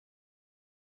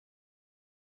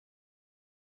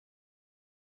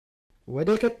ወደ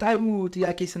ቀጣዩ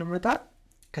ጥያቄ ስንመጣ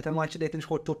ከተማችን ላይ ትንሽ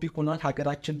ሆት ቶፒክ ሆኗል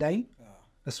ሀገራችን ላይ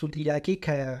እሱን ጥያቄ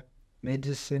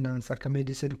ከሜዲሲን አንፃር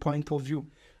ከሜዲሲን ፖይንት ኦፍ ቪው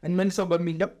እንመልሰው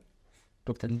በሚል ነው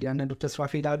ዶክተር እንዲያና ዶክተር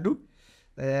ስራፌል አሉ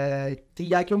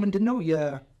ጥያቄው ምንድነው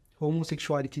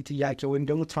የሆሞሴክሹዋሊቲ ጥያቄ ወይም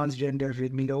ደግሞ ትራንስጀንደር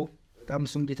የሚለው በጣም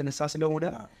እሱም የተነሳ ስለሆነ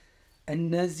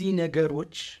እነዚህ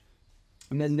ነገሮች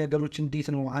እንዴት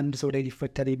ነው አንድ ሰው ላይ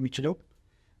ሊፈጠር የሚችለው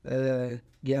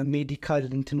የሜዲካል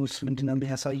እንትኑስ ምንድነው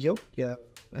የሚያሳየው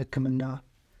የህክምና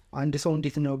አንድ ሰው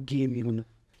እንዴት ነው ጌይ የሚሆነው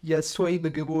የሶይ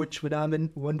ምግቦች ምናምን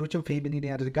ወንዶችን ፌሚኒን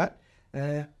ያደርጋል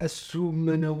እሱ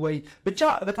ምን ወይ ብቻ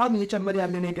በጣም እየጨመረ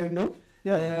ያለ ነገር ነው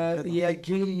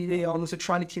የጌይ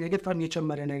የሆሞሴክሹዋሊቲ ነገር በጣም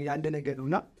እየጨመረ ያለ ነገር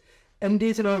ነውና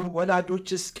እንዴት ነው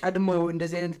ወላጆችስ ቀድመው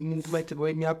እንደዚህ አይነት ሙቭመንት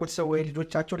ወይ የሚያውቁት ሰው ወይ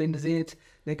ልጆቻቸው ላይ እንደዚህ አይነት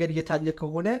ነገር እየታየ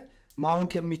ከሆነ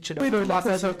ማወቅ የሚችለው ወይ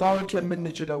ማሳሰብታዎች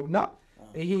የምንችለውና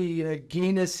ይሄ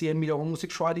ጌይነስ የሚለው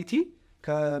ሆሞሴክሹዋሊቲ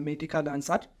ከሜዲካል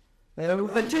አንፃር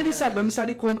እንጀሊሳል በምሳሌ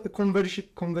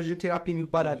ኮንቨርዥን ቴራፒ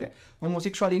የሚባል አለ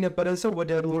ሆሞሴክሹዋል የነበረን ሰው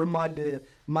ወደ ኖርማል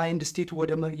ማይንድ ስቴት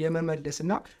ወደ የመመለስ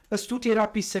እና እሱ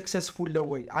ቴራፒ ሰክሰስፉል ነው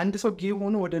ወይ አንድ ሰው ጌይ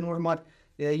ሆኖ ወደ ኖርማል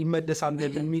ይመለሳል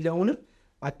የሚለውን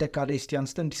አጠቃላይ እስቲ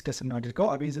አንስተን ዲስከስ እናድርገው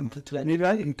አቤዝም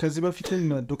ትላለህ ከዚህ በፊትም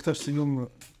ዶክተር ስዩም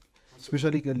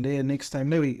ስፔሻሊ ኔክስት ታይም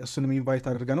ላይ እሱንም ኢንቫይት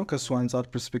አድርገ ነው ከእሱ አንጻር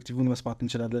ፐርስፔክቲቭን መስማት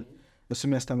እንችላለን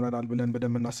እሱም ያስተምረናል ብለን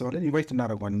በደንብ እናስባለን ኢንቫይት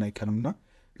እናደርጓለን አይቀርምና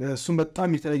እሱም በጣም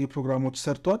የተለያዩ ፕሮግራሞች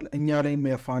ሰርቷል እኛ ላይም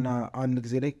የፋና አንድ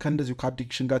ጊዜ ላይ ከእንደዚሁ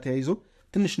ከአዲክሽን ጋር ተያይዞ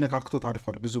ትንሽ ነካክቶት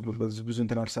አልፏል ብዙ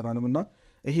እንትን አልሰራንም እና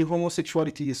ይሄ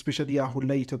ሆሞሴክሹዋሊቲ ስፔሻሊ አሁን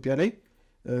ላይ ኢትዮጵያ ላይ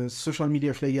ሶሻል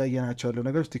ሚዲያዎች ላይ ያየናቸው ያለው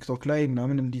ነገሮች ቲክቶክ ላይ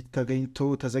ምናምን እንዲህ ተገኝቶ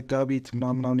ተዘጋቤት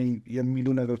ምናምን የሚሉ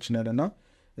ነገሮች ያለና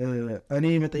እኔ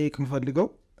መጠየቅ የምፈልገው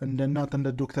እንደ እናንተ እንደ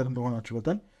ዶክተር እንደሆናችሁ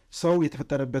በጣም ሰው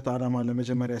የተፈጠረበት ዓላማ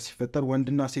ለመጀመሪያ ሲፈጠር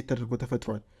ወንድና ሴት ተደርጎ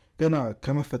ተፈጥሯል ገና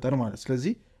ከመፈጠር ማለት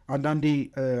ስለዚህ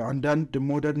አንዳንድ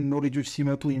ሞደርን ኖሌጆች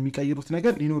ሲመጡ የሚቀይሩት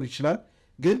ነገር ሊኖር ይችላል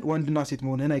ግን ወንድና ሴት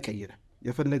መሆንህን አይቀይርም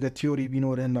የፈለገ ቲዮሪ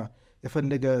ቢኖርህና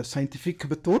የፈለገ ሳይንቲፊክ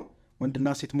ብትሆን ወንድና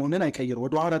ሴት መሆንህን አይቀይርም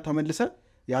ወደ ኋላ ተመልሰ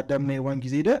የአዳምና የዋን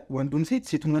ጊዜ ሄደ ወንዱን ሴት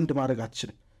ሴቱን ወንድ ማድረግ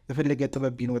አትችልም የፈለገ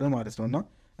ጥበብ ቢኖርህ ማለት ነውና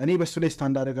እኔ በሱ ላይ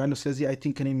ስታንድ አደርጋለሁ ስለዚህ አይ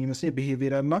ቲንክ እኔ የሚመስለኝ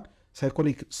ቢሄቪየራል እና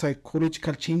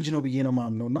ሳይኮሎጂካል ቼንጅ ነው ብዬ ነው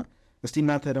ማምነውና እስቲ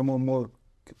እናንተ ደግሞ ሞር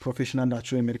ፕሮፌሽናል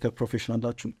ናችሁ የሜዲካል ፕሮፌሽናል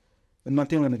ናችሁ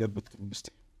እናንተ የሆነ ነገር ብትሉ እስቲ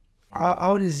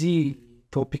አሁን እዚህ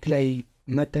ቶፒክ ላይ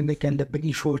መጠንቀቅ ያለብን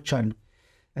ኢሹዎች አሉ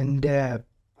እንደ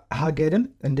ሀገርም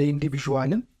እንደ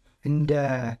ኢንዲቪዥዋልም እንደ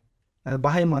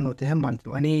በሃይማኖትህም ማለት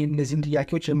ነው እኔ እነዚህን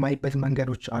ጥያቄዎች የማይበት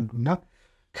መንገዶች አሉና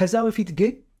ከዛ በፊት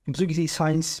ግን ብዙ ጊዜ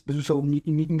ሳይንስ ብዙ ሰው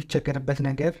የሚቸገርበት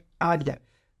ነገር አለ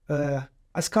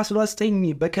እስከ 19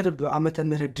 በቅርብ ዓመተ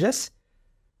ምህረት ድረስ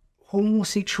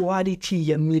ሆሞሴክሹዋሊቲ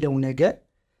የሚለው ነገር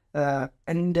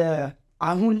እንደ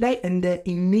አሁን ላይ እንደ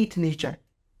ኢኔት ኔቸር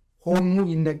ሆሞ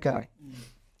ይነገራል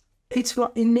it's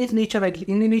not innate nature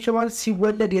innate nature ማለት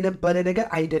ሲወለድ የነበረ ነገር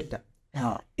አይደለም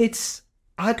it's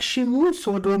አክሽኑ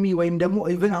ሶዶሚ ወይም ደግሞ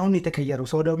ኢቭን አሁን የተቀየረው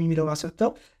ሶዶሚ የሚለው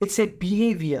አሰጥተው it's a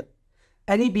behavior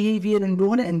እኔ behavior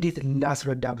እንደሆነ እንዴት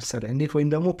ላስረዳ መሰለህ እንዴት ወይም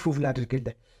ደግሞ ፕሩቭ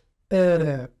ላድርግልህ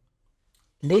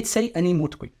let's say እኔ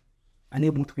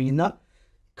ሞትኩኝና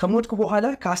ከሞትኩ በኋላ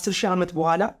ከ10,000 ዓመት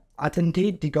በኋላ አጥንቴ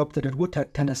ዲጋፕ ተደርጎ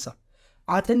ተነሳ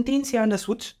አጥንቴን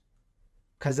ሲያነሱት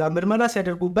ከዛ ምርመራ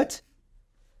ሲያደርጉበት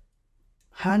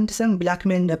ሃንድሰም ብላክ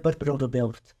ሜን ነበር ብለው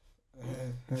ደብያውት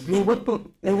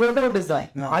ወይወጣው ደዛይ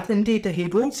አጥንቴ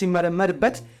ተሄዶ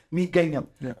ሲመረመርበት የሚገኘው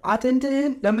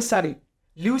አጥንትህን ለምሳሌ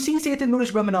ሉሲ ሴት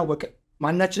እንደሆነች በምን አወቀ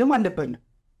ማናችንም አለበን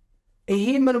ይሄ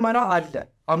ምርመራ አለ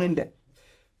አሁን እንደ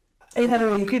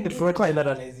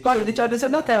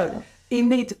ልጫደሰና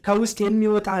ኢኔት ከውስጥ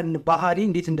የሚወጣን ባህሪ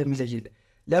እንዴት እንደሚለይል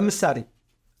ለምሳሌ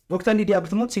ዶክተር ሊዲያ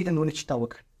ብትሞት ሴት እንደሆነች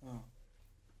ይታወቃል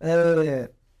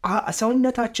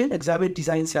ሰውነታችን እግዚአብሔር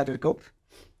ዲዛይን ሲያደርገው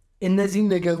እነዚህን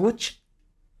ነገሮች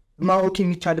ማወቅ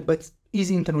የሚቻልበት ኢዚ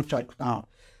እንትኖች አሉ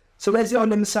ስለዚህ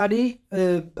አሁን ለምሳሌ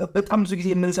በጣም ብዙ ጊዜ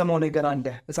የምንሰማው ነገር አለ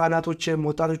ህፃናቶችም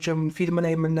ወጣቶችም ፊልም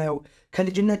ላይ የምናየው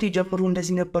ከልጅነቴ ጀምሮ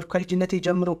እንደዚህ ነበር ከልጅነቴ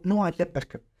ጀምሮ ነው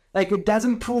አልነበርክም like it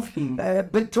doesn't prove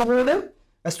ብትሆንም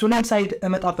እሱንም ሳይድ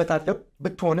እመጣበታለሁ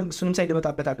ብትሆንም እሱንም ሳይድ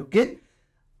እመጣበታለሁ ግን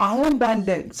አሁን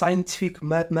ባለን ሳይንቲፊክ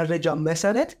መረጃ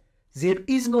መሰረት there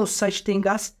is no such thing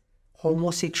as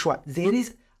homosexual there is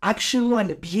actual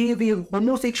behavior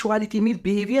homosexuality means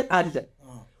behavior አለ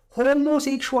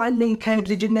homosexual ነኝ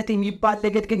ከልጅነቴ የሚባል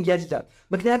ነገር ግን የለም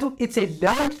ምክንያቱም it's a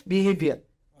learned behavior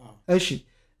እሺ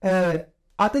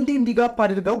አጥንቴ እንዲጋፕ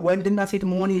አድርገው ወንድና ሴት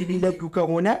መሆን ሊለዩ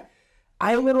ከሆነ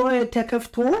አይምሮ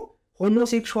ተከፍቶ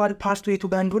homosexual ፓስቶቱ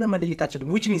ጋር እንደሆነ መለየት አችልም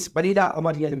which means በሌላ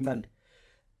አማርኛ ልምታል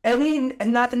እኔ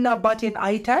እናትና አባቴን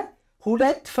አይተ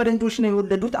ሁለት ፈረንጆች ነው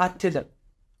የወለዱት አትልም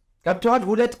ገብቶሃል?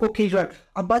 ሁለት ኮኬዥን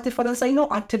አባትህ ፈረንሳይ ነው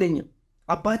አትለኝም፣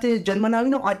 አባትህ ጀርመናዊ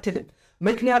ነው አትልም።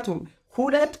 ምክንያቱም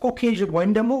ሁለት ኮኬዥን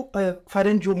ወይም ደግሞ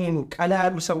ፈረንጅ የሆኑ ቀላ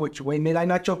ያሉ ሰዎች ወይም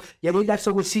ሌላኛቸው የሌላቸው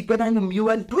ሰዎች ሲገናኙ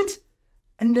የሚወልዱት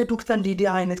እንደ ዶክተር ሊዲያ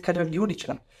አይነት ከለር ሊሆን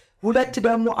ይችላል። ሁለት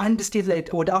ደግሞ አንድ ስቴት ላይ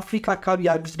ወደ አፍሪካ አካባቢ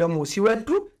ያሉት ደግሞ ሲወልዱ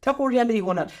ጠቆር ያለ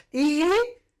ይሆናል። ይሄ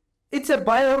ኢትስ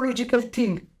ባዮሎጂካል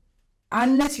ቲንግ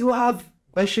አንለስ ዩ ሃቭ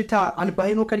በሽታ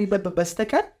አልባይኖ ከሌለበት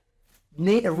በስተቀር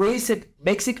ሬስድ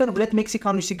ሜክሲካን ሁለት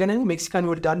ሜክሲካኖች ሲገናኙ ሜክሲካን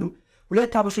ይወልዳሉ።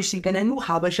 ሁለት ሀበሾች ሲገናኙ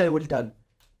ሀበሻ ይወልዳሉ።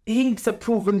 ይሄ ኢትስ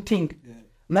ፕሩቭን ቲንግ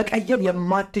መቀየር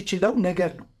የማትችለው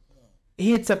ነገር ነው። ይሄ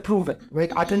ኢትስ ፕሩቭን ወይ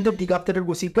አተንደብ ዲጋፕ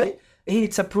ተደርጎ ሲገኝ ይሄ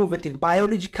ኢትስ ፕሩቭን ቲንግ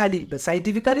ባዮሎጂካሊ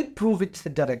በሳይንቲፊካሊ ፕሩቭ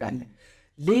ትደረጋለ።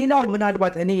 ሌላው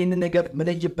ምናልባት እኔ ይህን ነገር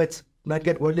መለይበት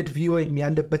መንገድ ወርልድ ቪው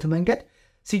ያለበት መንገድ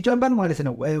ሲጀመር ማለት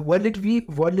ነው።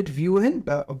 ወርልድ ቪውህን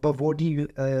በቦዲ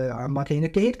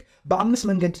አማካኝነት ከሄድ በ5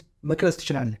 መንገድ መቅረጽ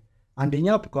ትችላለህ። አንደኛ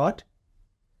ጋድ፣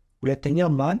 ሁለተኛ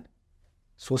ማን፣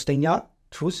 ሶስተኛ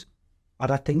ትሩዝ፣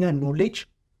 አራተኛ ኖሌጅ፣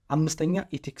 አምስተኛ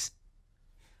ኢቲክስ።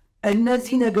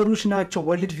 እነዚህ ነገሮች ናቸው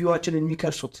ወርልድ ቪዋችንን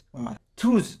የሚቀርሱት።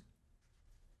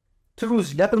 ትሩዝ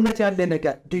ለእምነት ያለ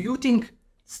ነገር ዱ ዩ ቲንክ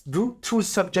ትሩዝ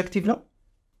ሰብጀክቲቭ ነው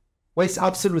ወይስ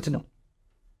አብሶሉት ነው?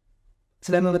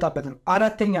 ስለመመጣበት ነው።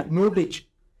 አራተኛ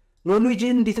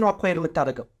ኖሌጅን እንዴት ነው አኳየር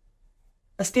የምታደርገው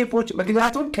ስቴፖች?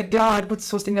 ምክንያቱም ቅድም አድቡት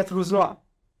ሶስተኛ ትሩዝ ነው።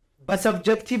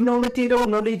 በሰብጀክቲቭ ነው የምትሄደው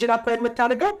ኖሌጅን አኳየር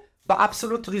የምታደርገው፣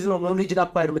 በአብሶሉት ትሩዝ ነው ኖሌጅን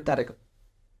አኳየር የምታደርገው።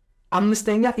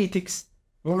 አምስተኛ ኢቲክስ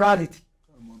ሞራሊቲ።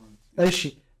 እሺ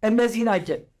እነዚህን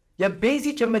አየን።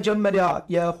 የቤዚክ የመጀመሪያ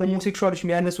የሆሞሴክሹዋሎች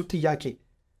የሚያነሱት ጥያቄ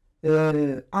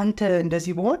አንተ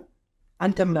እንደዚህ በሆን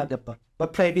አንተ ምን አገባ፣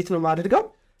 በፕራይቬት ነው የማደርገው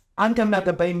አንተ ምን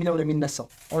አገባ የሚለው ነው የሚነሳው።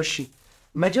 እሺ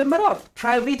መጀመሪያ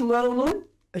ፕራይቬት መሆኑን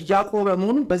እያቆመ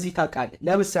መሆኑን በዚህ ታውቃለህ።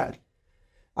 ለምሳሌ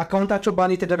አካውንታቸው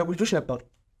ባን የተደረጉ ልጆች ነበሩ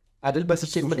አይደል?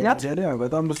 በስልክ ምክንያት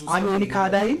አሜሪካ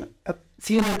ላይ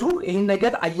ሲነዱ ይህን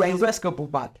ነገር አያይዞ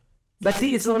ያስገቡባል። በዚህ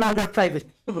ኢዝኖን አገር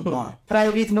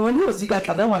ፕራይቬት ነው እንጂ እዚህ ጋር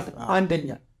ቀረ ማለት ነው። አንደኛ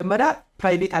መጀመሪያ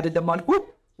ፕራይቬት አይደለም አልኩ።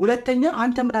 ሁለተኛ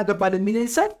አንተ ምን አገባል የሚለኝ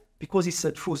ሰው ቢኮዝ ኢትስ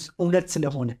ትሩዝ እውነት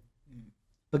ስለሆነ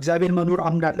በእግዚአብሔር መኖር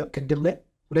አምናለሁ ቅድም ላይ።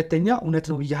 ሁለተኛ እውነት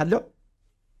ነው ብያለሁ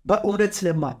በእውነት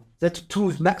ስለማል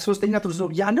ትሩዝ ማክስ። ሶስተኛ ትሩዝ ነው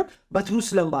ብያለሁ በትሩዝ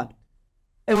ስለማል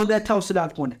እውነታው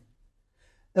ስላልሆነ።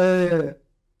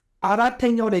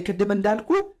 አራተኛው ላይ ቅድም እንዳልኩ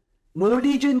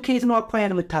ኖሌጅን ከየት ነው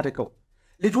አኳያን የምታደርገው?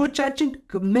 ልጆቻችን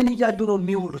ምን እያሉ ነው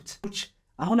የሚውሉት?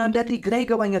 አሁን አንዳንዴ ግራ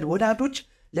ይገባኛል። ወላጆች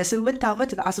ለ8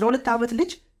 ዓመት ለ12 ዓመት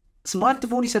ልጅ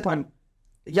ስማርትፎን ይሰጣሉ።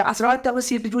 የ14 ዓመት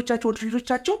ሴት ልጆቻቸው ወደ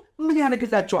ልጆቻቸው ምን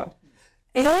ያደርግላቸዋል?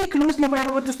 ይሄ ክሎዝ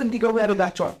ለማይረወት ውስጥ እንዲገቡ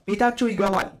ያደርጋቸዋል። ቤታቸው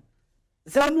ይገባል።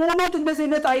 ዘመናት እንደዚህ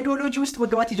አይነት አይዲዮሎጂ ውስጥ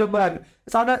መግባት ይጀምራሉ።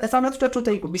 ህፃናቶቻቸውን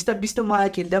ጠይቁ። ሚስተር ቢስት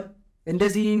ማያቅ የለም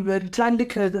እንደዚህ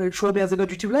ትላልቅ ሾው ያዘጋጁ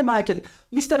ዩቲዩብ ላይ ማያቅ የለም።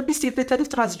 ሚስተር ቢስት የተተልፍ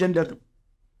ትራንስጀንደር ነው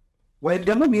ወይም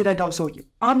ደግሞ የሚረዳው ሰውዬ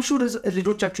አምሹር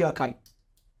ልጆቻችሁ ያውቃል።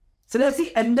 ስለዚህ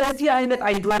እንደዚህ አይነት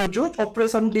አይዲዮሎጂዎች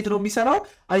ኦፕሬሽኑ እንዴት ነው የሚሰራው?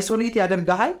 አይሶሌት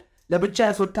ያደርግሃል፣ ለብቻ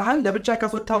ያስወጣሃል። ለብቻ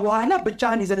ካስወጣ በኋላ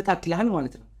ብቻህን ይዘነጣጥልሃል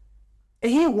ማለት ነው።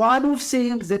 ይሄ ዋን ኦፍ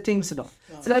ሴይንግ ዘ ቲንግስ ነው።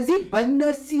 ስለዚህ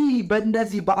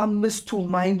በእነዚህ በአምስቱ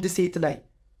ማይንድ ሴት ላይ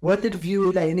ወርልድ ቪው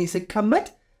ላይ እኔ ስቀመጥ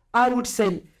አውድ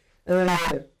ሴይ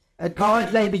ጋድ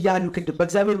ላይ ብያሉ ቅድም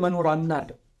በእግዚአብሔር መኖር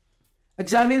አምናለሁ።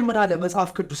 እግዚአብሔር ምን አለ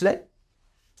መጽሐፍ ቅዱስ ላይ?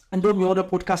 እንደውም የሆነ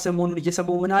ፖድካስት መሆኑን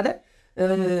እየሰማሁ ምን አለ?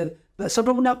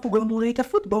 ሰዶምና ገሞራ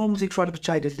የተፉት በሆሞሴክሹዋል ብቻ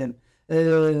አይደለም።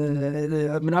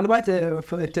 ምናልባት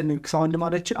ሳውንድ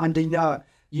ማለችን አንደኛ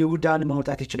ይሁዳን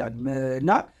ማውጣት ይችላል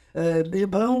እና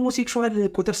በሆሞሴክሹዋል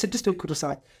ቁጥር 6 ወይ ቁጥር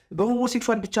 7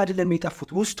 በሆሞሴክሹዋል ብቻ አይደለም የጠፉት።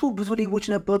 ውስጡ ብዙ ሌቦች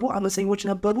ነበሩ፣ አመፀኞች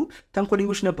ነበሩ፣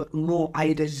 ተንኮለኞች ነበሩ። ኖ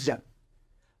አይደለም።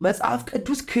 መጽሐፍ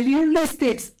ቅዱስ ክሊርሊ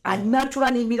ስቴትስ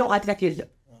አናቹራል የሚለው ኃጢአት የለም።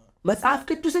 መጽሐፍ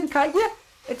ቅዱስን ካየ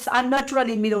አናቹራል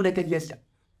የሚለው ነገር የለም።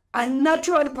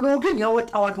 አናቹራል ብሎ ግን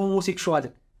ያወጣዋል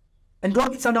ሆሞሴክሹዋልን።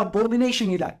 እንደውም ኢትስ አን አቦሚኔሽን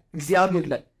ይላል እግዚአብሔር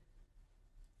ላይ።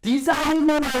 ዲዛይን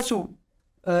ራሱ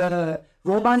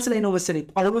ሮማንስ ላይ ነው መሰለኝ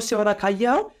ጳውሎስ ሲያወራ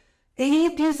ካየኸው ይሄ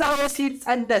ዲዛይን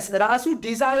ሲጸነስ ራሱ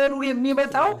ዲዛይኑ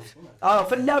የሚመጣው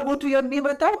ፍላጎቱ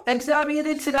የሚመጣው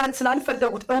እግዚአብሔርን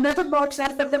ስላልፈለጉት እውነትን ማወቅ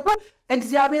ስላልፈለጉ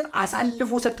እግዚአብሔር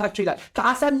አሳልፎ ሰጣቸው ይላል።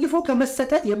 ከአሳልፎ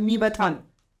ከመሰጠት የሚመጣ ነው።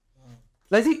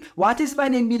 ስለዚህ ዋትስ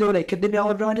ማን የሚለው ላይ ቅድም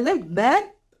ያወራን ላይ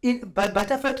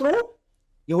በተፈጥሮ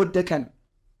የወደቀ ነው።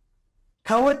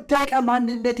 ከወደቀ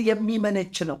ማንነት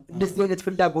የሚመነጭ ነው። እንደዚህ አይነት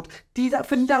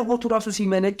ፍላጎቱ ራሱ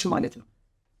ሲመነጭ ማለት ነው።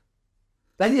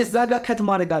 ስለዚህ እዛ ጋር ከት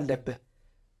ማድረግ አለብህ።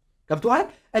 ገብቶሃል?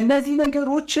 እነዚህ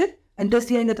ነገሮችን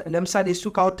እንደዚህ አይነት ለምሳሌ እሱ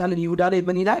ካወጣልን ይሁዳ ላይ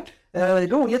ምን ይላል?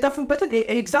 የጠፉበትን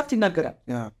ኤግዛክት ይናገራል።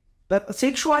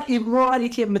 ሴክሹዋል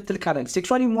ኢሞራሊቲ የምትል ካለ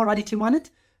ሴክሹዋል ኢሞራሊቲ ማለት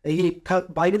ይሄ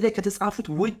ባይብል ላይ ከተጻፉት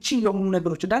ውጪ የሆኑ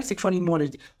ነገሮች እንዳል ሴክሹዋል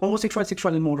ኢሞራሊቲ ሆሞሴክሹዋል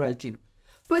ሴክሹዋል ኢሞራሊቲ ነው።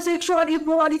 በሴክሹዋል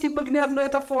ኢሞራሊቲ ምክንያት ነው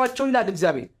ያጠፋዋቸው ይላል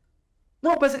እግዚአብሔር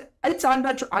ነው።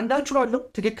 አንዳችሁ ነው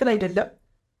ትክክል አይደለም።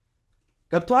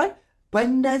 ገብቶሃል?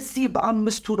 በእነዚህ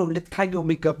በአምስቱ ነው ልታየው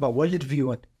የሚገባው ወርልድ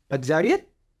ቪውን በእግዚአብሔር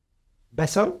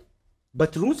በሰው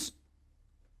በትሩዝ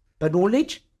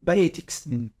በኖሌጅ በኤቲክስ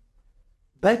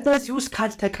በእነዚህ ውስጥ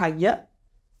ካልተቃኘ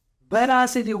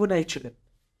በራስህ ሊሆን አይችልም።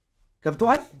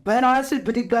 ገብቶሃል? በራስህ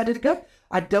ብድግ አድርገህ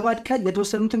አደባድከን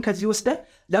የተወሰኑትን ከዚህ ወስደህ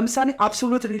ለምሳሌ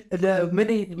አብሶሉት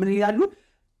ምን ይላሉ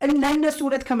ለእነሱ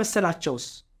እውነት ከመሰላቸውስ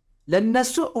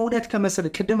ለእነሱ እውነት ከመሰለ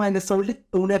ቅድም አይነት ሰው ልጅ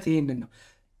እውነት ይህንን ነው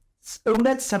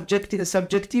እውነት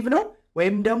ሰብጀክቲቭ ነው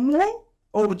ወይም ደግሞ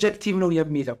ኦብጀክቲቭ ነው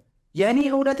የሚለው የእኔ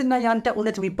እውነትና የአንተ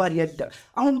እውነት የሚባል የለም።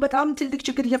 አሁን በጣም ትልቅ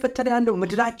ችግር እየፈጠረ ያለው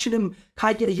ምድራችንም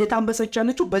እየታመሰች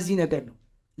ያለችው በዚህ ነገር ነው።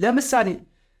 ለምሳሌ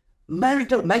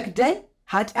መግደል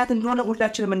ኃጢአት እንደሆነ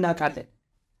ሁላችንም እናውቃለን።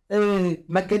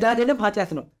 መገዳደልም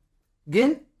ኃጢአት ነው።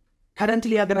 ግን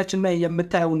ከረንትሊ ሀገራችን ላይ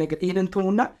የምታየው ነገር ይህንን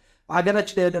ትሆኑና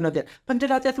ሀገራችን ላይ ያለው ነገር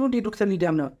መግደል ኃጢአት ነው እንዴ ዶክተር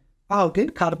ሊዲያም ነው? አዎ፣ ግን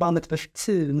ከ40 ዓመት በፊት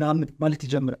ምናምን ማለት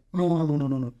ይጀምራል።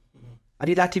 ኖ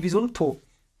ሪላቲቪዝም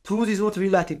ትሩዝ ኢዝ ኖት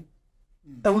ሪላቲቭ።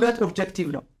 እውነት ኦብጀክቲቭ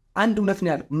ነው። አንድ እውነት ነው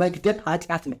ያለው መግደል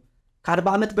ኃጢአት ነው።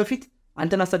 ከ40 ዓመት በፊት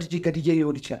አንተን አሳድጄ ገድዬ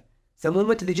ሊሆን ይችላል።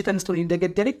 ዘመመት ልጅ ተነስቶ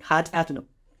እንደገደለኝ ኃጢአት ነው።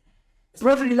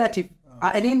 ኖት ሪላቲቭ።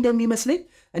 እኔ እንደሚመስለኝ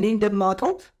እኔ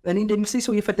እንደማውቀው እኔ እንደሚመስለኝ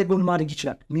ሰው የፈለገውን ማድረግ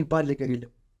ይችላል የሚባል ነገር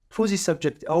የለም። ትሩዝ ኢዝ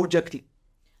ሰብጀክቲቭ ኦብጀክቲቭ።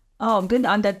 ግን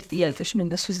አንዳንድ ጥያቄዎች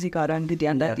እንደሱ እዚህ ጋር እንግዲህ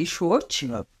አንዳንድ ኢሹዎች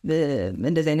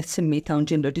እንደዚህ አይነት ስሜት አሁን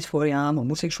ጀንደር ዲስፎሪያ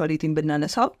ሆሞሴክሹዋሊቲን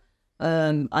ብናነሳው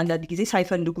አንዳንድ ጊዜ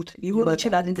ሳይፈልጉት ሊሆን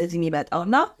ይችላል እንደዚህ የሚመጣው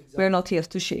እና we're not here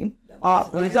to shame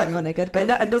ነገር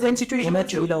እንደዚህ አይነት ሲቹዌሽን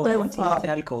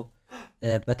ያልከው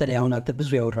በተለይ አሁን አንተ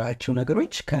ብዙ ያወራቸው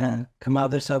ነገሮች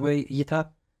ከማህበረሰባዊ እይታ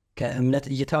ከእምነት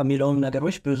እይታ የሚለውን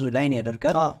ነገሮች ብዙ ላይን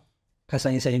ያደርጋል።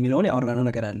 ከሳይንሳዊ የሚለውን ያወራነው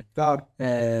ነገር አለ።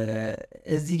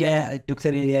 እዚህ ጋር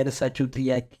ዶክተር ያነሳችው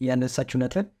ጥያቄ ያነሳችው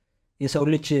ነጥብ የሰው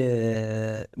ልጅ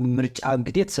ምርጫ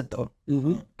እንግዲህ የተሰጠው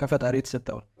ከፈጣሪ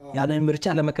የተሰጠው ያንን ምርጫ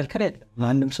ለመከልከል አይደለም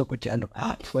ማንም ሰው ቁጭ ያለው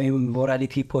ወይም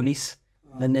ሞራሊቲ ፖሊስ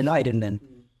ምንለው አይደለም።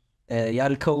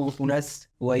 ያልከው እውነት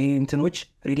ወይ እንትኖች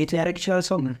ሪሌት ሊያደርግ ይችላል።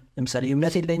 ሰው ለምሳሌ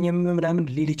እምነት የለኝም ምናምን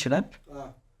ሊል ይችላል።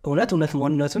 እውነት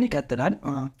መሆንነቱን ይቀጥላል።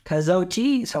 ከዛ ውጪ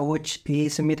ሰዎች ይህ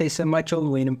ስሜት አይሰማቸውም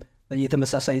ወይንም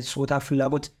የተመሳሳይ ጾታ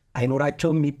ፍላጎት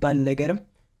አይኖራቸውም የሚባል ነገርም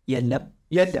የለም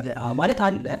ማለት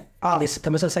አለ።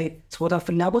 ተመሳሳይ ጾታ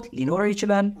ፍላጎት ሊኖረው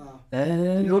ይችላል።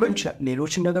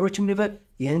 ሌሎችን ነገሮችም ሊበል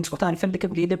ይህን ጾታ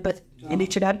አልፈልግም ሊልበት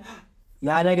ይችላል።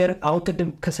 ያ ነገር አሁን ቅድም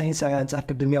ከሳይንሳዊ አንጻር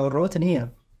ቅድም ያወራሁት እኔ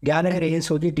ያ ነገር ይህን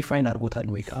ሰው ዲፋይን አድርጎታል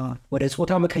ወይ ወደ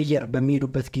ጾታ መቀየር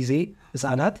በሚሄዱበት ጊዜ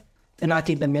ህጻናት ጥናት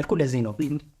ለሚያልኩ ለዚህ ነው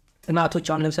ጥናቶች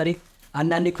አሁን ለምሳሌ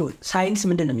አንዳንዴ ሳይንስ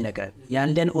ምንድን ነው የሚነግረን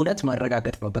ያለን እውነት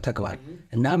ማረጋገጥ ነው በተግባር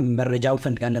እና መረጃውን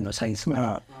ፈልጋለን ነው ሳይንስ።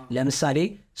 ለምሳሌ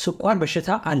ስኳር በሽታ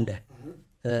አለ።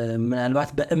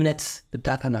 ምናልባት በእምነት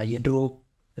ብታጠና የድሮ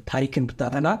ታሪክን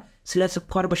ብታጠና ስለ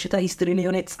ስኳር በሽታ ሂስትሪ ላይ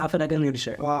የሆነ የተጻፈ ነገር ነው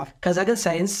ይችላል። ከዛ ግን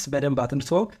ሳይንስ በደንብ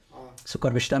አጥንቶ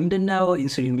ስኳር በሽታ ምንድነው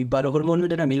ኢንሱሊን የሚባለው ሆርሞን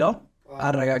ምንድነው የሚለው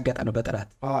አረጋገጠ ነው በጥናት።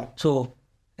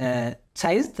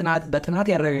 ሳይንስ በጥናት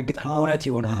ያረጋግጣል እውነት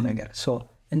የሆነ ነገር።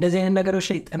 እንደዚህ አይነት ነገሮች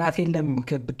ላይ ጥናት የለም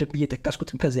ብድብ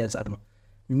እየጠቀስኩትም ከዚህ አንጻር ነው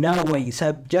እና ወይ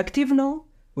ሰብጀክቲቭ ነው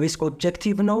ወይስ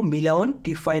ኦብጀክቲቭ ነው የሚለውን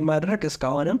ዲፋይን ማድረግ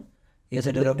እስካሁንም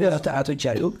የተደረጉ ጥናቶች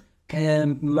ያሉ።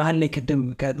 ከመሀል ላይ ቅድም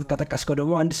ከጠቀስከው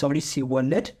ደግሞ አንድ ሰው ልጅ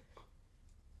ሲወለድ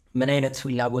ምን አይነት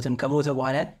ፍላጎትን ከሞተ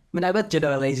በኋላ ምናልባት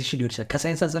ጀነራላይዜሽን ሊሆን ይችላል።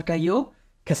 ከሳይንስ አንጻር ካየው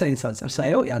ከሳይንስ አንጻር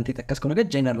ሳየው የአንተ የጠቀስከው ነገር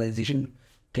ጀነራላይዜሽን።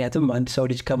 ምክንያቱም አንድ ሰው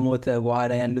ልጅ ከሞተ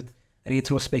በኋላ ያሉት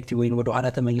ሬትሮስፔክቲቭ ወይም ወደ ኋላ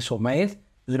ተመልሶ ማየት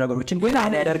ብዙ ነገሮችን ግን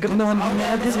አያደርግም ነው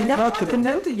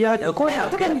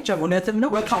እውነትም ነው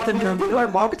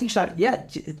ማወቅ ይችላል።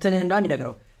 ትንህና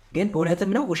የሚነግረው ግን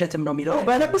እውነትም ነው ውሸትም ነው የሚለው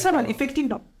በለቁሰናል ኢፌክቲቭ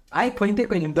ነው። ፖይንቴ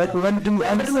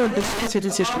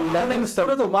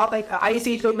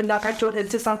አይሴት የምናቃቸውን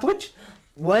እንስሳቶች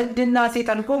ወንድና ሴት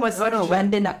አልኮ መስበ ነው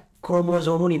ወንድና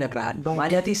ክሮሞዞሙን ይነግራል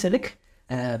ማለት ስልክ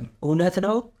እውነት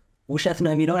ነው ውሸት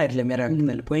ነው የሚለውን አይደለም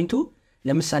ያረጋግጣል ፖይንቱ።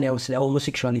 ለምሳሌ ያው ስለ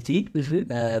ሆሞሴክሹዋሊቲ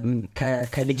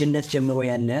ከልጅነት ጀምሮ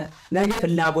ያለ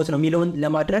ፍላጎት ነው የሚለውን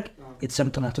ለማድረግ የተሰሩ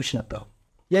ጥናቶች ነበሩ።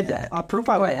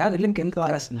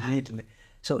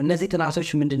 እነዚህ ጥናቶች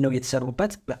ምንድን ነው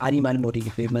የተሰሩበት በአኒማል ሞዴል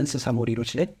በእንስሳ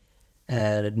ሞዴሎች ላይ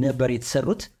ነበር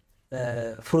የተሰሩት።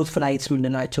 ፍሩት ፍላይትስ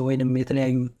ምንድናቸው ወይም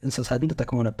የተለያዩ እንስሳትን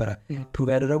ተጠቅመው ነበረ ፕሩቭ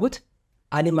ያደረጉት።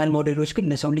 አኒማል ሞዴሎች ግን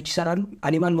ለሰው ልጅ ይሰራሉ።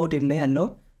 አኒማል ሞዴል ላይ ያለው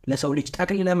ለሰው ልጅ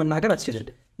ጠቅልለ መናገር አትችልም።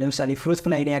 ለምሳሌ ፍሩት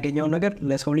ፍላይ ላይ ያገኘውን ነገር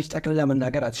ለሰው ልጅ ጠቅልለ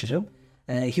መናገር አትችልም።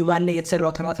 ሂውማን ላይ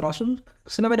የተሰራው ጥናት ራሱ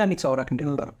ስለ መድኃኒት ሳውራክ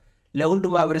እንደነበረው ለሁሉ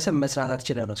ማህበረሰብ መስራት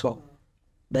አትችልም ነው።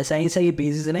 በሳይንሳዊ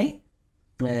ቤዝዝ ላይ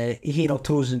ይሄ ነው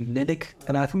ትሩዝም ልልክ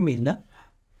ጥናትም የለ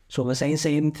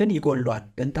በሳይንሳዊ እንትን ይጎለዋል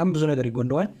በጣም ብዙ ነገር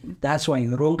ይጎለዋል ዳስ ዋይ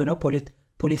ሮንግ ነው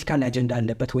ፖለቲካል አጀንዳ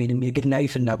አለበት ወይንም የግላዊ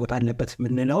ፍላጎት አለበት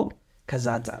ምንለው ከዛ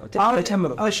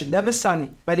ተጨምሮ ለምሳሌ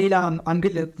በሌላ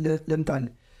አንግል ልምጣል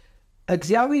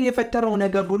እግዚአብሔር የፈጠረው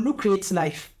ነገር ሁሉ ክሬትስ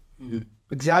ላይፍ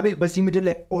እግዚአብሔር በዚህ ምድር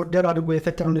ላይ ኦርደር አድርጎ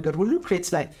የፈጠረው ነገር ሁሉ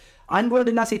ክሬትስ ላይፍ አንድ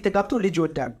ወንድና ሴት ተጋብቶ ልጅ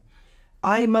ይወዳሉ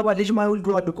አይ መባ ልጅ ማይወልዱ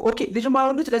አሉ ኦኬ ልጅ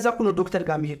ማይወልዱት ለዛ እኮ ነው ዶክተር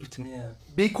ጋር የሚሄዱት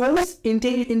ቢኮዝ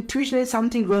ኢንቱዊሽን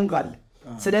ሳምቲንግ ሮንግ አለ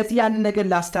ስለዚህ ያንን ነገር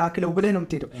ላስተካክለው ብለህ ነው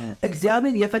የምትሄደው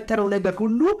እግዚአብሔር የፈጠረው ነገር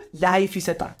ሁሉ ላይፍ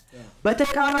ይሰጣል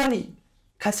በተቃራኒ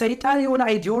ከሰይጣን የሆነ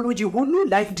አይዲዮሎጂ ሁሉ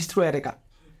ላይፍ ዲስትሮይ ያደርጋል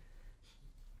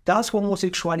ዳስ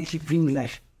ሆሞሴክሹዋሊቲ ብሪንግ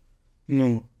ላይፍ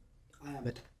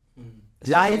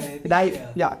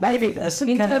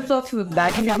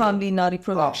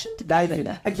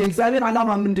የእግዚአብሔር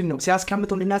ዓላማ ምንድን ነው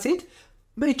ሲያስቀምጡልና ሴት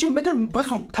ይችን ምድር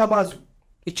በጣም ተባዙ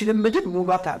ይችንም ምድር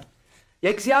ሙባት አለ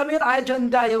የእግዚአብሔር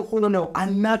አጀንዳ የሆኑ ነው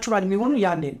አንናቹራል የሚሆኑ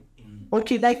ያኔ ነው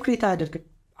ኦኬ ላይፍ ክሬት አያደርግም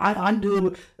አንድ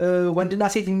ወንድና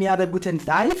ሴት የሚያደርጉትን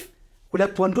ላይፍ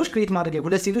ሁለት ወንዶች ክሬት ማድረግ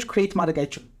ሁለት ሴቶች ክሬት ማድረግ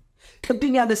አይችሉም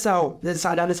ቅድም ያነሳው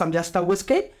ሳላነሳም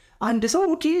ያስታወስከኝ አንድ ሰው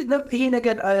ኦኬ ይሄ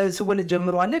ነገር ስወለድ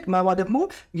ጀምሯል ማማ ደግሞ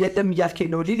የለም እያልከኝ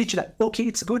ነው ሊል ይችላል ኦኬ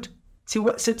ኢትስ ጉድ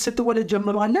ስትወለድ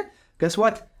ጀምሯል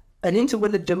ገስዋት እኔም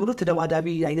ስወለድ ጀምሮ ተደባዳቢ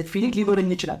አይነት ፊሊንግ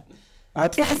ሊኖረኝ ይችላል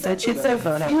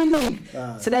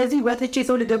ስለዚህ ወጥቼ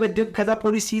ሰው ልደበድብ ከዛ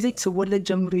ፖሊስ ይዘኝ ስወለድ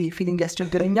ጀምሮ ፊሊንግ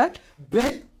ያስቸግረኛል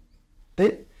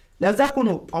ለዛ እኮ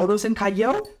ነው ጳውሎስን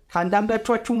ካየው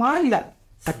ከአንዳንዳችሁ መሀል ይላል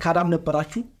ሰካራም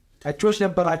ነበራችሁ ጠጪዎች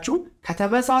ነበራችሁ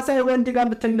ከተመሳሳይ ወንድ ጋር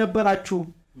ምትል ነበራችሁ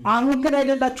አሁን ግን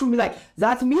አይደላችሁም ይላል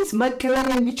ዛት ሚንስ መከበር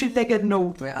የሚችል ነገር ነው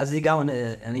እዚህ ጋር አሁን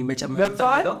እኔ መጨመር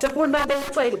ጥቁርና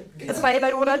ደፋይ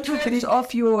ስፓይራል ወራችሁ ፍሪዝ ኦፍ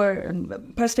ዩር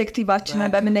ፐርስፔክቲቫችን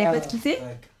በምናይበት ጊዜ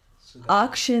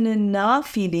አክሽንና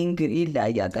ፊሊንግ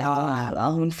ይለያያል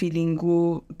አሁን ፊሊንጉ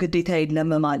ግዴታ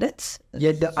የለም ማለት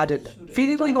አይደለም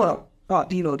ፊሊንጉ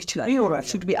ሊኖር ይችላል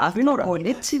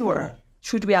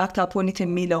should be act upon it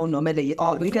የሚለው ነው መለየት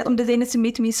ምክንያቱም እንደዚህ አይነት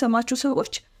ስሜት የሚሰማቸው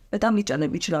ሰዎች በጣም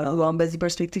ሊጨነቁ ይችላሉ አሁን በዚህ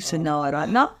ፐርስፔክቲቭ ስናወራ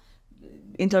እና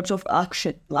in terms of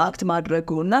action አክት ማድረጉ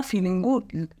እና ፊሊንጉ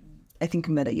I think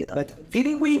መለየት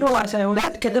ፊሊንጉ ይኖራል ሳይሆን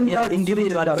ከደም ያው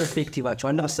ኢንዲቪጁዋል ፐርስፔክቲቫቸው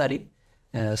አንድ ምሳሌ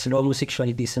ስለ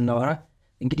ሆሞሴክሹዋሊቲ ስናወራ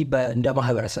እንግዲህ እንደ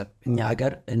ማህበረሰብ እኛ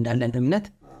ሀገር እንዳለን እምነት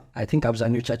አይ ቲንክ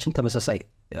አብዛኞቻችን ተመሳሳይ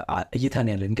እይታ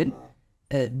ነው ያለን ግን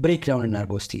ብሬክ ዳውን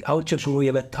እናድርገው እስቲ አሁን ችግሩ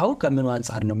የመጣው ከምን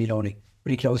አንጻር ነው የሚለው ነው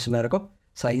ብሬክ ዳውን ስናደርገው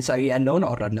ሳይንሳዊ ያለውን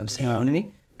አወራን ለምሳሌ አሁን እኔ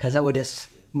ከዛ ወደ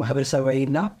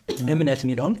ማህበረሰባዊና እምነት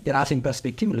የሚለውን የራሴን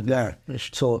ፐርስፔክቲቭ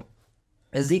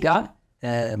እዚህ ጋር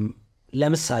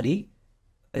ለምሳሌ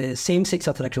ሴም ሴክስ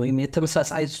አትራክሽን ወይም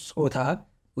የተመሳሳይ ጾታ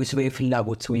ወይስ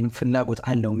ፍላጎት ወይም ፍላጎት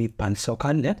አለው የሚባል ሰው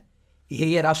ካለ ይሄ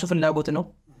የራሱ ፍላጎት ነው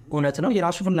እውነት ነው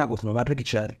የራሱ ፍላጎት ነው ማድረግ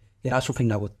ይችላል የራሱ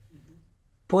ፍላጎት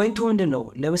ፖይንቱ ምንድን ነው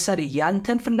ለምሳሌ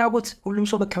ያንተን ፍላጎት ሁሉም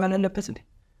ሰው መቀበል አለበት እንዴ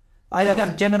አይደለም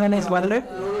ጀነራላይዝ ማድረግ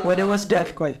ወደ ወስደህ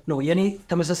ቆይ ነው የኔ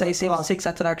ተመሳሳይ ሴክስ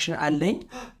አትራክሽን አለኝ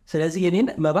ስለዚህ የኔን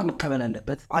መባ መቀበል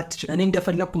አለበት እኔ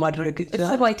እንደፈለኩ ማድረግ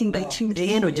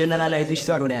ይሄ ነው ጀነራላይዜሽን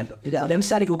ስለሆነ ያለው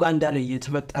ለምሳሌ ኡጋንዳ ላይ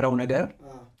የተፈጠረው ነገር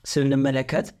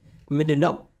ስንመለከት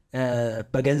ምንድነው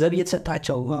በገንዘብ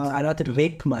እየተሰጣቸው ህጻናትን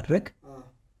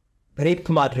ሬፕ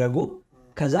ማድረጉ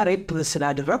ከዛ ሬፕ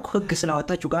ስላደረጉ ህግ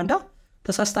ስላወጣች ኡጋንዳ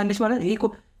ተሳስታለች ማለት ይሄ እኮ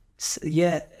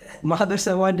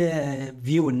የማህበረሰቧን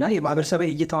ቪው እና የማህበረሰብ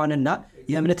እይታዋንና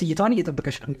የእምነት እይታዋን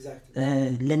እየጠበቀች ነው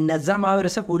ለነዛ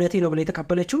ማህበረሰብ እውነቴ ነው ብላ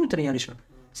የተቀበለችው እንትን ያለች ነው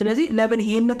ስለዚህ ለምን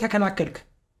ይሄንን ተከናከልክ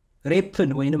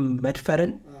ሬፕን ወይንም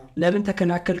መድፈርን ለምን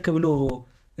ተከናከልክ ብሎ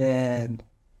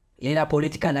ሌላ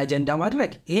ፖለቲካል አጀንዳ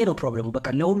ማድረግ ይሄ ነው ፕሮብሌሙ በቃ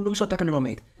ለሁሉም ሰው ተከንኖ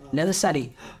ማየት ለምሳሌ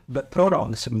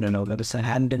ፕሮናውንስ ምንለው ለምሳሌ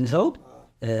አንድን ሰው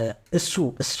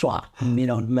እሷ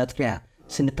የሚለውን መጥሪያ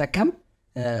ስንጠቀም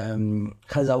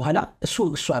ከዛ በኋላ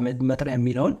እሷ መጥሪያ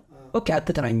የሚለውን ኦኬ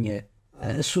አትጥራኝ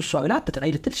እሷ ብላ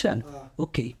አትጥራኝ ልትል ይችላል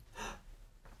ኦኬ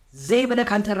ዘይ ብለህ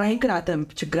ካንተራኝ ግን አንተም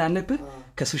ችግር አለብህ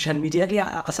ከሶሻል ሚዲያ ላይ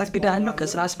አሳግዳለሁ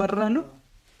ከስራ አስባረራለሁ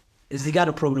እዚህ ጋር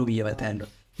ፕሮብሌም እየመጣ ያለው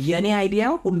የኔ አይዲያ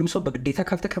ሁሉም ሰው በግዴታ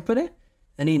ካልተቀበለ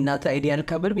እኔ እናንተ አይዲያ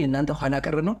ልቀበል የእናንተ ኋላ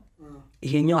ቀር ነው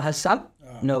ይሄኛው ሀሳብ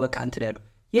ነው በቃ እንትን ያለው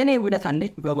የኔ እምነት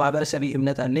አለኝ በማህበረሰብ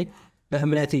እምነት አለኝ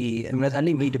በእምነቴ እምነት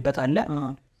አለኝ መሄድበት አለ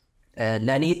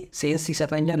ለኔ ሴንስ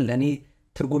ይሰጠኛል ለኔ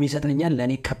ትርጉም ይሰጠኛል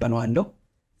ለኔ እቀበለዋለሁ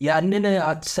ያንን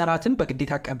አትሰራትም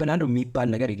በግዴታ እቀበላለሁ የሚባል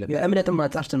ነገር የለም የእምነትም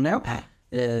አንጻር ስናየው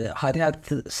ኃጢአት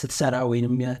ስትሰራ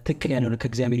ወይም ትክክል ያልሆነ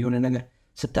ከእግዚአብሔር የሆነ ነገር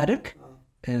ስታደርግ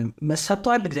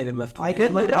መሰጥቷል እግዚአብሔር መፍትሄ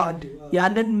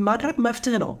ያንን ማድረግ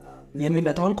መፍትሄ ነው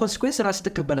የሚመጣውን ኮንሲኩዌንስ ራስ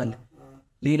ትቀበላለህ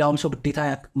ሌላውም ሰው ግዴታ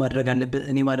ማድረግ አለበት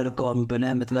እኔ ማደርገውም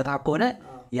ብለህ የምትመጣ ከሆነ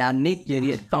ያኔ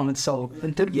የጣውንት ሰው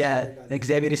እንትን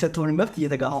የእግዚአብሔር የሰጠውን መብት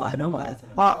እየተጋፋህ ነው ማለት ነው።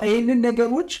 ይህንን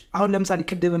ነገሮች አሁን ለምሳሌ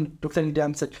ቅድምም ዶክተር ሊዲያ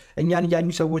ምስል እኛን እያዩ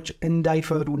ሰዎች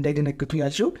እንዳይፈሩ እንዳይደነግጡ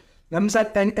ያልሽው ለምሳሌ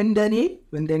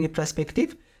እንደኔ ፐርስፔክቲቭ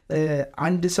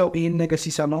አንድ ሰው ይህን ነገር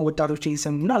ሲሰማ ወጣቶች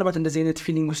ይሰሙ ምናልባት እንደዚህ አይነት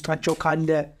ፊሊንግ ውስጣቸው ካለ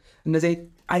እነዚህ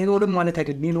አይኖርም ማለት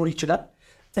አይደለም ሊኖር ይችላል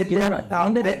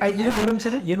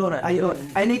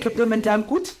እኔ ቅድም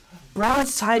እንዳልኩት ራስ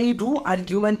ሳይዱ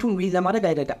አርጊመንቱን ዊዝ ለማድረግ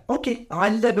አይደለም ኦኬ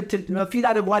አለ ብትል ፊል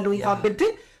አድርጓለሁ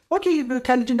ብትል ኦኬ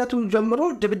ከልጅነቱ ጀምሮ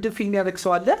ድብድብ ፊልም ያደርግ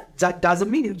ሰው አለ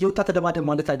ዳዝሚ የወጣ ተደባደብ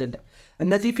ማለት አይደለም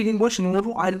እነዚህ ፊሊንጎች ኖሩ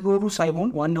አልኖሩ ሳይሆን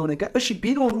ዋናው ነገር እሺ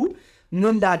ቢኖሩ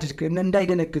ምን ላድርግ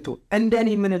እንዳይደነግጡ እንደኔ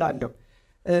ምን እላለሁ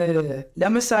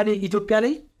ለምሳሌ ኢትዮጵያ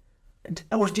ላይ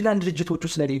ኦሪጂናል ድርጅቶቹ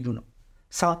ስለሌሉ ነው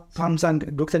ሳምሰንግ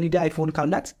ዶክተር ሊዲያ አይፎን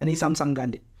ካላት እኔ ሳምሰንግ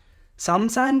አለ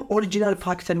ሳምሰንግ ኦሪጂናል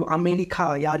ፋክተሪ አሜሪካ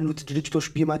ያሉት ድርጅቶች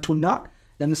ቢመጡና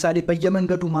ለምሳሌ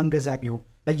በየመንገዱ ማንገዛ ቢሆን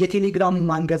በየቴሌግራሙ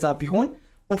ማንገዛ ቢሆን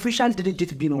ኦፊሻል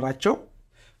ድርጅት ቢኖራቸው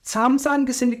ሳምሰንግ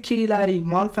ስልኬ ላይ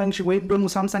ማልፋንክሽን ወይም ደግሞ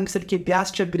ሳምሰንግ ስልኬ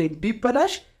ቢያስቸግረኝ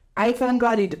ቢበላሽ አይፎን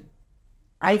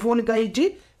ጋር ሄጄ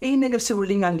ይህን ነገር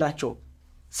ስሩልኝ አላቸው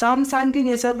ሳምሰንግን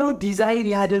የሰራው ዲዛይን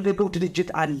ያደረገው ድርጅት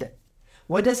አለ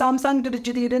ወደ ሳምሰንግ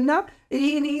ድርጅት ሄደና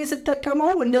ይህን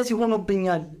ስትጠቀመው እንደዚህ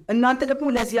ሆኖብኛል እናንተ ደግሞ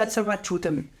ለዚህ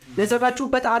ያልሰራችሁትም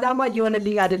ለሰራችሁበት ዓላማ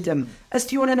እየሆነልኝ አይደለም እስቲ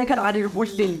የሆነ ነገር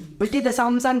አድርጉልኝ ብዬ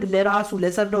ለሳምሰንግ ለራሱ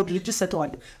ለሰራው ድርጅት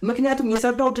ሰጥተዋል ምክንያቱም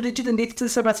የሰራው ድርጅት እንዴት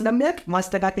ተሰራ ስለሚያውቅ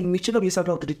ማስተካከል የሚችለው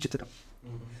የሰራው ድርጅት ነው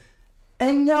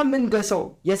እኛ ምን ገሰው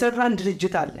የሰራን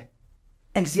ድርጅት አለ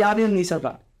እግዚአብሔር ነው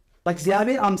ይሰራል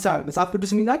በእግዚአብሔር አምሳል መጽሐፍ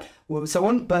ቅዱስ የሚላል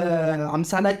ሰውን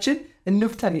በአምሳላችን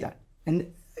እንፍጠር ይላል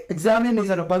እግዚአብሔር ነው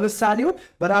ይሰራው በምሳሌው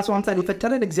በራሱ አምሳል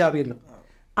የፈጠረን እግዚአብሔር ነው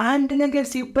አንድ ነገር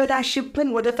ሲበላሽብን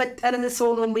ወደ ፈጠረን ሰው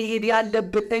ነው መሄድ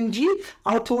ያለብን እንጂ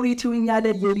አውቶሪቲው እኛ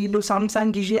ላይ የሌለው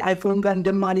ሳምሰንግ ይዤ አይፎን ጋር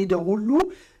እንደማልሄደው ሁሉ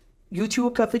ዩቲዩብ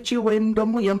ከፍቼ ወይም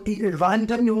ደግሞ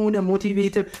ራንደም የሆነ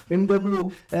ሞቲቬተር ወይም ደግሞ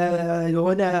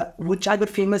የሆነ ውጭ ሀገር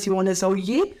ፌመስ የሆነ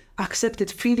ሰውዬ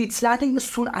አክሰፕትድ ፊሊት ስላተኝ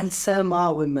እሱን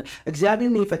አልሰማውም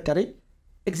እግዚአብሔር ነው የፈጠረኝ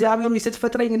እግዚአብሔር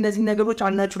ስትፈጥረኝ እነዚህ ነገሮች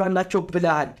አናቹራላቸው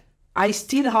ብለሃል አይ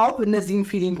ስቲል ሃው እነዚህን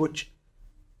ፊሊንጎች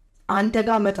አንተ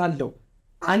ጋር መጣለሁ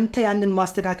አንተ ያንን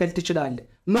ማስተካከል ትችላለህ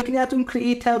ምክንያቱም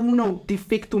ክሪኤተሩ ነው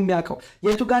ዲፌክቱ የሚያውቀው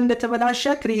የቱ ጋር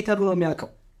እንደተበላሸ ክሪኤተሩ ነው የሚያውቀው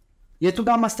የቱ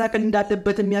ጋር ማስተካከል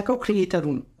እንዳለበት የሚያውቀው ክሪኤተሩ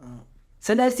ነው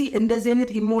ስለዚህ እንደዚህ አይነት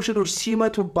ኢሞሽኖች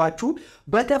ሲመጡባችሁ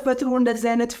በተፈጥሮ እንደዚህ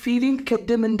አይነት ፊሊንግ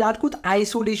ቅድም እንዳልኩት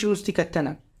አይሶሌሽን ውስጥ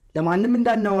ይከተናል ለማንም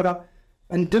እንዳናወራ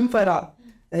እንድንፈራ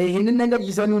ይህንን ነገር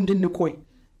ይዘኑ እንድንቆይ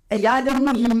ያ ደግሞ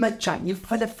ይመቻል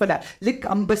ይፈለፈላል ልክ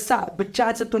አንበሳ ብቻ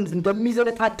ስትሆን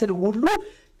እንደሚዘለታትል ሁሉ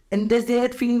እንደዚህ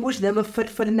አይነት ፊሊንጎች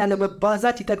ለመፈድፈልና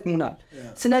ለመባዛት ይጠቅሙናል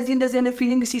ስለዚህ እንደዚህ አይነት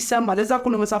ፊሊንግ ሲሰማ ለዛ እኮ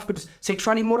ነው መጽሐፍ ቅዱስ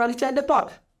ሴክሹዋል ኢሞራሊቲ ያለባት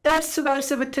እርስ በእርስ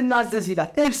ብትናዘዝ ይላል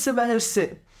እርስ በእርስ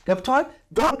ገብተዋል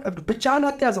ብቻህን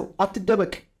አትያዘው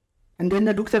አትደበቅ እንደነ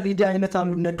ዶክተር ሊዲያ አይነት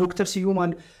አሉ እነ ዶክተር ስዩም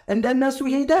አሉ እንደነሱ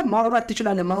ሄደ ማውራት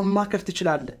ትችላለህ ማማከር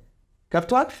ትችላለህ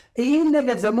ገብተዋል ይህን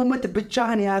ነገር ዘሞመት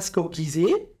ብቻህን የያዝከው ጊዜ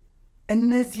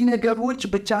እነዚህ ነገሮች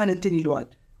ብቻህን እንትን ይለዋል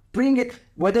ብሪንግ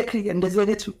ወደ እንደዚህ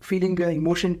አይነት ፊሊንግ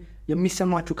ኢሞሽን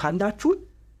የሚሰማችሁ ካላችሁ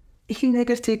ይህ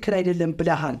ነገር ትክክል አይደለም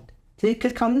ብለሃል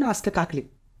ትክክል ካሉና አስተካክል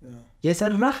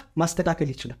የሰራህ ማስተካከል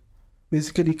ይችላል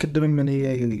ቤዚካሊ ቅድምም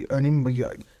እኔም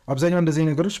አብዛኛው እንደዚህ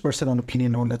ነገሮች ፐርሰናል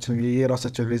ኦፒኒየን ነው ሁላችንም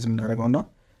የራሳችን ሬዝ የምናደርገውና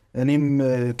እኔም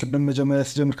ቅድም መጀመሪያ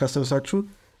ስጀምር ካስተውሳችሁ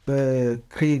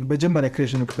በመጀመሪያ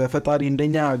ክሬሽን በፈጣሪ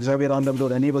እንደኛ እግዚአብሔር አለ ብሎ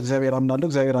እኔ በእግዚአብሔር አምናለሁ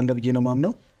እግዚአብሔር አለ ብዬ ነው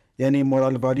ማምነው የእኔ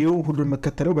ሞራል ቫሊዩ ሁሉን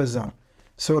መከተለው በዛ ነው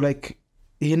ሶ ላይክ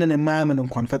ይህንን የማያምን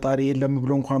እንኳን ፈጣሪ የለም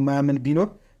ብሎ እንኳን ማያምን ቢኖር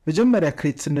መጀመሪያ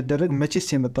ክሬት ስንደረግ መቼስ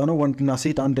የመጣ ነው ወንድና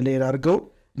ሴት አንድ ላይ አድርገው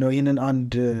ነው ይህንን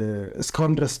አንድ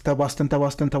እስካሁን ድረስ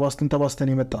ተባስተን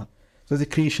የመጣ ስለዚህ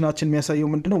ክሪኤሽናችን የሚያሳየው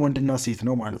ምንድነው ወንድና ሴት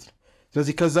ነው ማለት ነው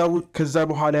ስለዚህ ከዛ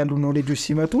በኋላ ያሉ ኖሌጆች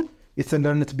ሲመጡ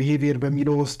የተለርነት ቢሄቪየር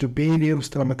በሚለው ውስጥ ቢሄቪየር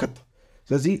ውስጥ ለመከት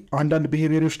ስለዚህ አንዳንድ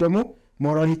ቢሄቪየሮች ደግሞ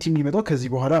ሞራሊቲ የሚመጣው ከዚህ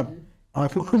በኋላ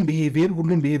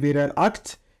ሁሉም ቢሄቪየራል አክት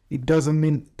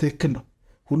ኢዳዝሚን ትክክል ነው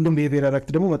ሁሉም ቢሄቪየራል አክት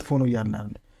ደግሞ መጥፎ ነው እያልናል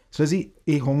ስለዚህ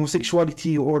ሆሞሴክሹዋሊቲ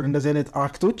ኦር እንደዚህ አይነት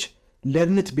አክቶች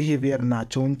ለርንት ቢሄቪየር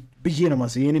ናቸው ብዬ ነው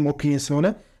ማስበው የኔም ኦፒኒየን ስለሆነ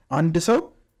አንድ ሰው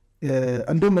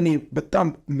እንደውም እኔ በጣም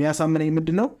የሚያሳምነኝ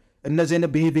ምንድነው እነዚህ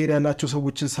አይነት ቢሄቪየር ያላቸው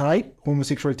ሰዎችን ሳይ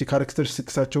ሆሞሴክሹዋሊቲ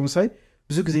ካራክተሪስቲክሳቸውን ሳይ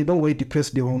ብዙ ጊዜ ነው ወይ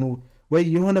ዲፕሬስድ የሆኑ ወይ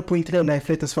የሆነ ፖይንት ላይ ላይፍ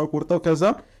ላይ ተስፋ ቆርጠው ከዛ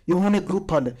የሆነ ግሩፕ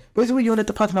አለ በዚህ ወይ የሆነ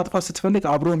ጥፋት ማጥፋት ስትፈልግ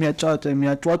አብሮ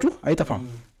የሚያጫዋጩ አይጠፋም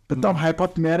በጣም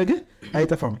ሃይፓፕ የሚያደርግህ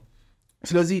አይጠፋም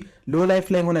ስለዚህ ሎ ላይፍ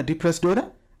ላይ ሆነ ዲፕሬስድ ሆነ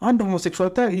አንድ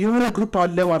ሆሞሴክሹዋል የሆነ ግሩፕ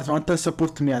አለ ማለት ነው አንተ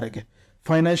ሰፖርት የሚያደርግህ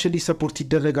ፋይናንሽሊ ሰፖርት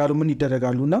ይደረጋሉ ምን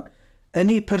ይደረጋሉና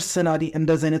እኔ ፐርሰናሊ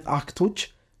እንደዚህ አይነት አክቶች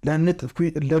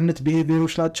ለእምነት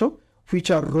ቢሄቪየሮች ናቸው which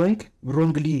are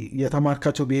wrongly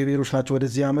የተማርካቸው ቢሄቪየሮች ናቸው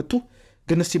ወደዚህ ያመጡ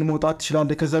ግን እስቲል መውጣት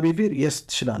ትችላለህ ከዛ ቢሄቪየር የስ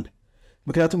ትችላለህ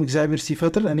ምክንያቱም እግዚአብሔር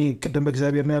ሲፈጥር እኔ ቅድም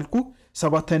በእግዚአብሔር ነው ያልኩ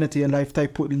 7 አይነት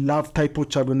የላቭ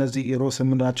ታይፖች አሉ እነዚህ ኢሮስ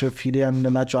የምንላቸው ፊሊያ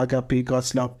የምንላቸው አጋፔ ጋስ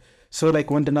ላቭ ሰው ላይክ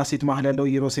ወንድና ሴት መሀል ያለው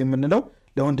ኢሮስ የምንለው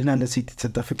ለወንድና ለሴት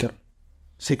የተሰጠ ፍቅር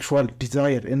ሴክሹዋል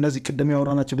ዲዛይር እነዚህ ቅድም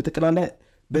ያወራናቸው በጠቅላላ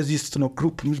በዚህ ውስጥ ነው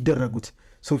ግሩፕ የሚደረጉት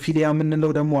ሶ ፊሊያ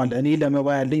የምንለው ደግሞ አለ እኔ ለመባ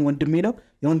ያለኝ ወንድሜ ነው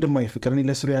የወንድማዊ ፍቅር እኔ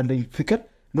ለስሩ ያለኝ ፍቅር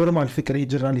ኖርማል ፍቅር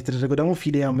ጀነራል የተደረገው ደግሞ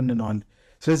ፊሊያ የምንለው አለ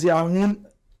ስለዚህ አሁን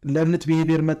ለእምነት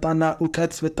ቢሄቪየር መጣና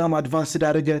እውቀት በጣም አድቫንስ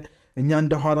ዳረገ እኛ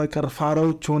እንደኋላ ቀር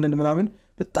ፋራዎች ሆነን ምናምን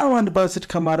በጣም አድቫንስድ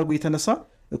ከማድረጉ የተነሳ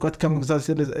እውቀት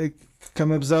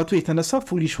ከመብዛቱ የተነሳ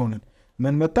ፉሊሽ ሆነን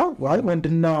ምን መጣ ዋይ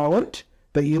ወንድና ወንድ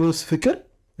በኢሮስ ፍቅር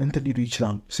እንትን ሊሉ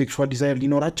ይችላል ሴክሹዋል ዲዛይር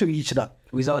ሊኖራቸው ይችላል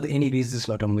without any basis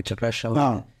ነው ደግሞ ጭራሽ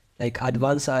like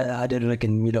advance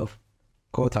አደረግን የሚለው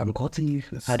ኮት አንኮት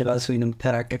አድቫንስ ወይንም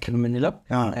ተራቀቅን የምንለው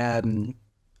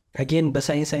again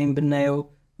በሳይንሳዊም ብናየው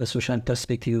በሶሻል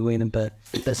ፐርስፔክቲቭ ወይንም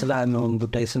በስላማውን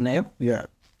ጉዳይ ስናየው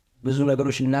ብዙ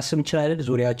ነገሮች ልናስብ እንችላለን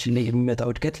ዙሪያችን ላይ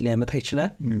የሚመጣው እድገት ሊያመጣ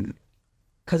ይችላል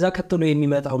ከዛ ቀጥሎ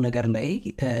የሚመጣው ነገር ላይ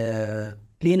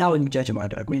ሌላውን ጃጅ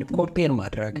ማድረግ ወይም ኮምፔር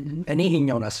ማድረግ እኔ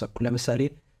ይሄኛውን አሰብኩ ለምሳሌ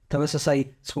ተመሳሳይ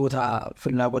ጾታ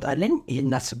ፍላጎት አለኝ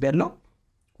ይሄን አስቤያለሁ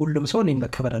ሁሉም ሰው እኔን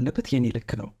መከበር አለበት የኔ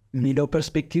ልክ ነው የሚለው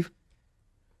ፐርስፔክቲቭ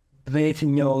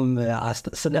በየትኛውም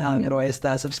ስለ አእምሮአዊ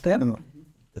አስተሳሰብ ስተያል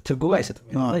ትርጉም አይሰጥም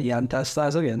የአንተ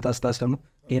አስተሳሰብ ነው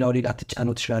ሌላው ሌላ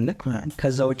ትጫነው ትችላለህ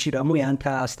ከዛ ውጭ ደግሞ የአንተ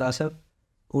አስተሳሰብ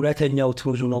ሁለተኛው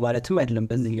ትሩዙ ነው ማለትም አይደለም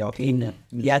በዚህኛው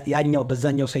ያኛው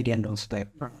በዛኛው ሳይድ ያለውን ስታየው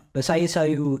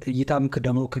በሳይንሳዊ እይታም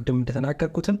ደግሞ ቅድም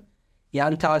እንደተናገርኩትም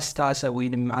የአንተ አስተሳሰብ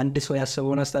ወይም አንድ ሰው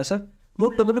ያሰበውን አስተሳሰብ ሙሉ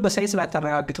በሙሉ በሳይንስ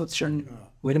ላታረጋግጠው ትችላለህ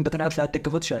ወይም በጥናት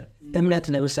ላትደግፈው ትችላለህ እምነት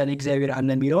ለምሳሌ እግዚአብሔር አለ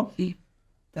የሚለው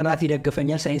ጥናት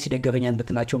ይደግፈኛል ሳይንስ ይደግፈኛል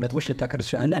ብትላቸው እምነቶች ልታቀርብ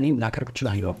ትችላለህ እኔም ላቀርብ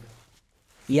እችላለሁ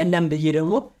የለም ብዬ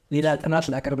ደግሞ ሌላ ጥናት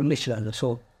ላቀርብልህ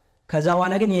እችላለሁ ከዛ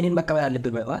በኋላ ግን የኔን መቀበል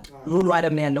አለብን ማለት ሙሉ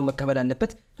ዓለም ላይ ያለው መቀበል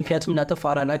አለበት ምክንያቱም እናንተ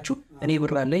ፋራ ናችሁ እኔ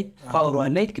ብር አለኝ ፓወር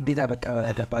አለኝ ግዴታ መቀበል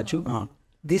አለባችሁ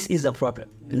this is a problem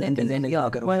እንደዚህ አይነት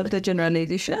ነገር one of the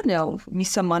generalization ያው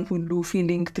የሚሰማን ሁሉ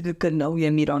ፊሊንግ ትክክል ነው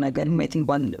የሚለው ነገር ሜቲንግ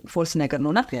ዋን ፎርስ ነገር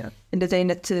ነውና እንደዚህ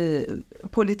አይነት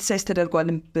ፖለቲሳይዝ ተደርጓል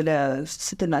ብለህ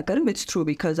ስትናገርም it's true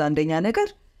because አንደኛ ነገር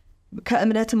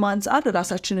ከእምነትም አንጻር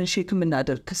ራሳችንን ሼክ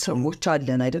የምናደርግ ሰዎች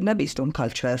አለን አይደለ ቤስድ ኦን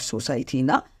ካልቸር ሶሳይቲ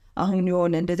እና አሁን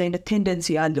የሆነ እንደዚህ አይነት ቴንደንሲ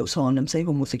ያለው ሰው ለምሳሌ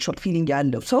ሆሞሴክሹዋል ፊሊንግ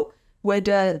ያለው ሰው ወደ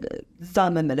ዛ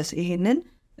መመለስ ይሄንን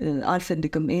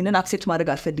አልፈልግም ይሄንን አክሴፕት ማድረግ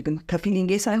አልፈልግም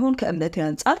ከፊሊንጌ ሳይሆን ከእምነቴ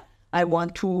አንጻር I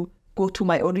want to go to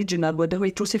my original ወደ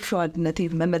ሄትሮሴክሹዋልነቴ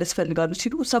መመለስ ፈልጋሉ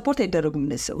ሲሉ ሰፖርት አይደረጉም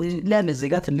እነሱ ለምን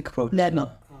እዚህ ጋር ትልቅ ፕሮብለም ነው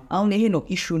አሁን ይሄ ነው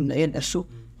ኢሹን የነሱ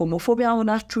ሆሞፎቢያ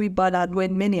ሆናችሁ ይባላል ወይ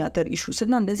ምን ያተር ኢሹስ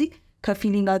እና እንደዚህ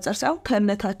ከፊሊንግ አንጻር ሳይሆን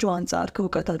ከእምነታቸው አንጻር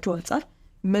ከእውቀታቸው አንጻር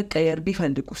መቀየር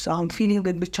ቢፈልጉስ አሁን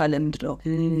ፊሊንግን ብቻ ለምንድን ነው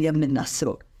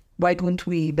የምናስበው why don't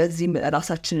we በዚህ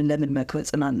ራሳችንን ለምን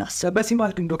መክበጽና እናስብ በዚህ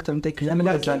ማለት ግን ዶክተር ምጠይቅ ለምን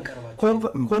ያልቻል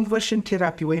ኮንቨርሽን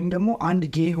ቴራፒ ወይም ደግሞ አንድ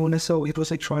ጌ የሆነ ሰው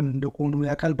ሄትሮሴክሹዋል እንደሆኑ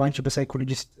ያውቃል በአንቺ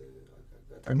በሳይኮሎጂስት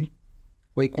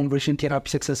ወይ ኮንቨርሽን ቴራፒ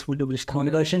ሰክሰስፉል ብለሽ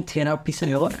ኮንቨርሽን ቴራፒ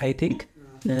ሲሆን I think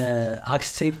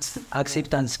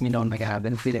acceptance የሚለውን ነገር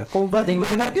አለን ኮንቨርቲንግ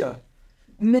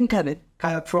ምን ከምን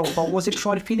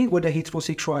ከሆሞሴክሹዋል ፊሊንግ ወደ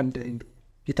ሄትሮሴክሹዋል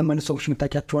የተመለሱ ሰዎች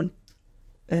የምታውቂያቸውን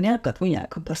እኔ አጋጥሞኝ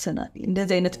አያውቅም ፐርሰናሊ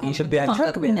እንደዚህ አይነት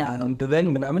ብበን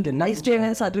ምናምን እና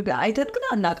ኤክስፔሪንስ አድርገህ አይተን ግን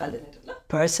አናውቃለን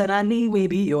ፐርሰናሊ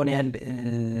ዌቢ የሆነ ያህል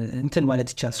እንትን ማለት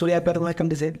ይቻላል ሶ ያበርማከም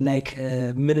እንደዚህ ላይክ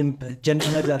ምንም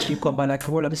ጀነራል ዛት እንኳን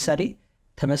ባላከብረው ለምሳሌ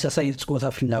ተመሳሳይ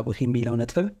ጾታ ፍላጎት የሚለው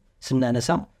ነጥብ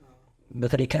ስናነሳ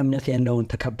በተለይ ከእምነት ያለውን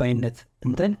ተቀባይነት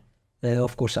እንትን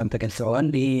ኦፍኮርስ አንተ ገልጸዋል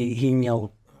ይሄኛው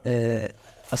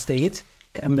አስተያየት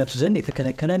ከእምነቱ ዘንድ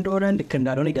የተከለከለ እንደሆነ ልክ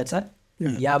እንዳልሆነ ይገልጻል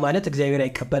ያ ማለት እግዚአብሔር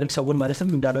አይቀበልም ሰውን ማለትም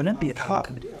እንዳልሆነ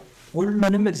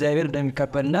ሁሉንም እግዚአብሔር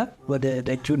እንደሚቀበልና ወደ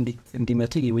ደጁ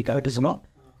እንዲመጡ የሚጋብዝ ነው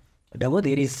ደግሞ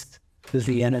ዴሪስ ብዙ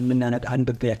ያንን የምናነቅ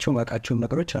አንብቤያቸው ማውቃቸው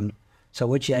ነገሮች አሉ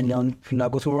ሰዎች ያኛውን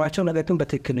ፍላጎት ኖሯቸው ነገር ግን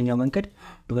በትክክለኛው መንገድ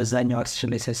በዛኛው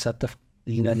አክሽን ላይ ሳይሳተፍ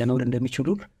ለመኖር እንደሚችሉ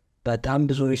በጣም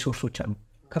ብዙ ሪሶርሶች አሉ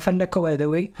ከፈለግከው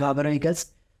ወይ ማህበራዊ ገጽ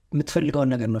የምትፈልገውን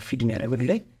ነገር ነው ፊድ የሚያደርግ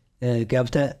ላይ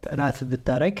ገብተህ ጥናት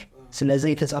ብታረግ ስለዚህ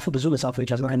የተጻፉ ብዙ መጽሐፎች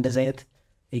አሉ እንደዚህ አይነት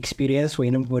ኤክስፒሪየንስ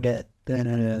ወይንም ወደ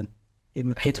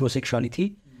ሄትሮሴክሹዋሊቲ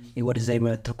ወደዛ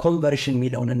ይመጣ ኮንቨርሽን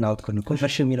የሚለውን እናውጥ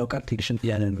ኮንቨርሽን የሚለው ቃል ትግሽን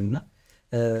ያለ ነው እና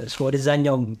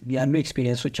ወደዛኛው ያሉ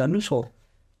ኤክስፒሪየንሶች አሉ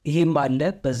ይሄም አለ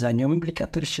በዛኛውም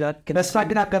ሊቀጥል ይችላል በስራ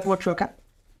ግን አጋጥሟቸው ቃል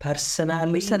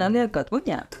ፐርሰናሊ አጋጥሞኝ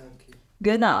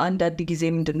ግን አንዳንድ ጊዜ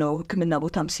ምንድነው ህክምና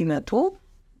ቦታም ሲመጡ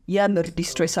የምር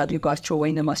ዲስትሬስ አድርጓቸው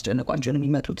ወይንም አስጨነቋቸው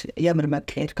የሚመጡት የምር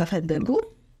መቀየር ከፈለጉ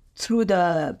ትሩ ደ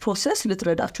ፕሮሰስ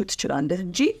ልትረዳቸው ትችላለህ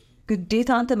እንጂ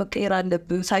ግዴታ አንተ መቀየር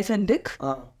አለብህ ሳይፈንድክ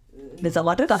ለዛ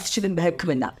ማድረግ አትችልም።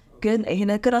 በህክምና ግን ይሄ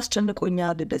ነገር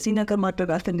አስጨንቆኛል እንደዚህ ነገር ማድረግ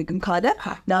አልፈልግም ካለ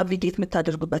ናቪጌት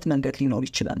የምታደርጉበት መንገድ ሊኖር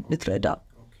ይችላል ልትረዳ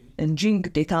እንጂ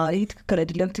ግዴታ ይሄ ትክክል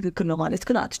አይደለም ትክክል ነው ማለት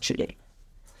ግን አትችልም።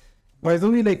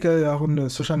 ባይዘዊ ላይክ አሁን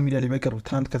ሶሻል ሚዲያ ላይ በቅርብ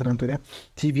ከትናንት ወዲያ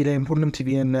ቲቪ ላይም ሁሉም ቲቪ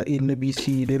ኤንቢሲ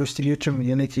ሌሎች ቲቪዎችም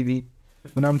የኔ ቲቪ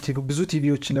ምናምን ብዙ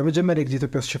ቲቪዎች ለመጀመሪያ ጊዜ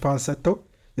ኢትዮጵያ ውስጥ ሽፋን ሰጥተው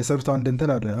የሰሩት አንድ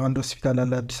እንትን አለ። አንድ ሆስፒታል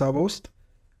አለ አዲስ አበባ ውስጥ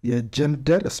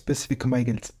የጀንደር ስፔሲፊክ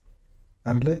ማይገልጽ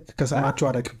አለ ከሰማችሁ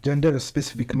አላውቅም። ጀንደር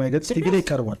ስፔሲፊክ ማይገልጽ ቲቪ ላይ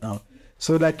ቀርቧል።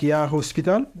 ሶ ላይክ ያ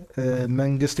ሆስፒታል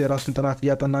መንግስት የራሱን ጥናት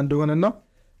እያጠና እንደሆነና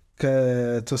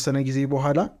ከተወሰነ ጊዜ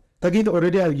በኋላ ተገኝቶ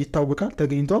ኦልሬዲ ይታወቃል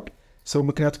ተገኝቷል። ሰው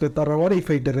ምክንያቱ ከተጣራ በኋላ ይፋ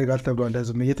ይደረጋል ተብሏል።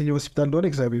 ለዝም የትኛው ሆስፒታል እንደሆነ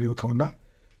እግዚአብሔር ይወቀውና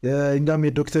እኛም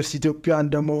የዶክተርስ ኢትዮጵያ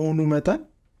እንደመሆኑ መጠን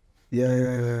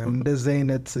እንደዚህ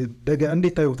አይነት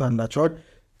እንዴት ታዩታላችሁ?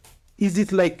 ኢዝ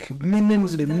ኢት ላይክ ምንም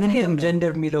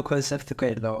ጀንደር የሚለው ኮንሰፕት እኮ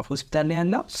የለው ሆስፒታል ላይ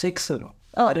ያለው ሴክስ ነው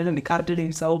አይደለም። ካርድ ላይ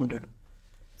የሚጻፈው ምንድን ነው?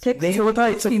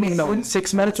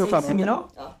 ሴክስ ማለት ነው።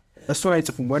 እሱ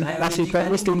አይጽፉም።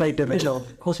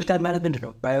 ሆስፒታል ማለት ምንድን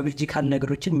ነው? ባዮሎጂካል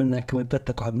ነገሮችን የምናክምበት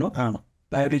ተቋም ነው።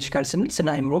 ባዮሎጂካል ስንል ስነ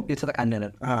አእምሮ የተጠቃለለ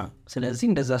ነው። ስለዚህ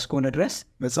እንደዛ እስከሆነ ድረስ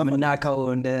ምናውቀው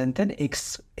እንትን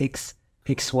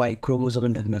ኤክስ ዋይ ክሮሞዞም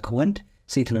እንደሚመክ ወንድ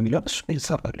ሴት ነው የሚለው እሱ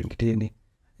ይጻፋል። እንግዲህ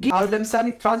አሁን ለምሳሌ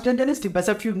ትራንስጀንደሪስት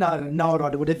በሰፊው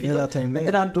እናወራዋለን ወደፊት።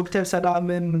 ዶክተር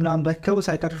ሰላምን ምናምን በከው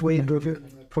ሳይቀርሽ ወይ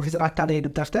ፕሮፌሰር አካላ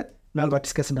ሄድም ጠርተን ምናልባት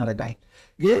ዲስከስ እናደርጋለን።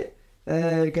 ግን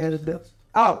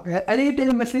እኔ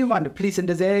እንደሚመስለኝ ማለት ፕሊስ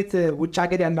እንደዚህ አይነት ውጭ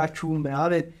ሀገር ያላችሁ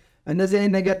ምናምን እነዚህ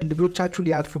አይነት ነገር ልጆቻችሁ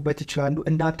ሊያልፉበት ይችላሉ።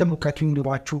 እናንተም እውቀቱ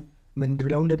ይኑራችሁ ምን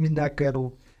ብለው እንደሚናገሩ።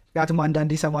 ምክንያቱም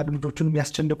አንዳንድ ይሰማሉ ልጆቹንም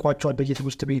ያስጨንቋቸዋል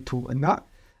በየትምህርት ቤቱ እና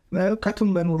እውቀቱም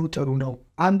መኖሩ ጥሩ ነው።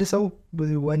 አንድ ሰው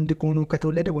ወንድ ከሆኑ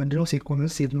ከተወለደ ወንድ ነው፣ ሴት ከሆነ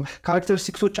ሴት ነው።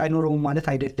 ካራክተሪስቲክሶች አይኖረውም ማለት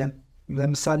አይደለም።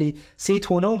 ለምሳሌ ሴት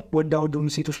ሆነው ወንድ ሆኑ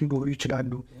ሴቶች ሊኖሩ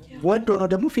ይችላሉ። ወንድ ሆነው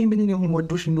ደግሞ ፌሚኒን የሆኑ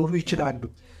ወንዶች ሊኖሩ ይችላሉ።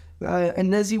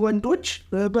 እነዚህ ወንዶች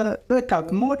በቃ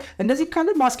እነዚህ ካለ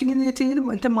ማስኪሊኒቲንም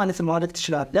እንትን ማለት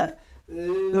ትችላለህ።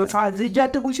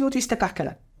 እያደጉ ሲወጡ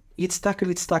ይስተካከላል።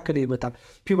 የተስተካከለ ይመጣል።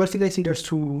 ፒበርቲ ላይ ሲደርሱ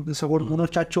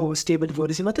ሆርሞኖቻቸው ስቴብል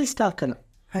ወደ ሲመጣ ይስተካከላል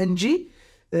እንጂ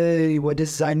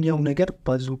ወደዛኛው ነገር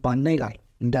ባዙ ባና ይላል።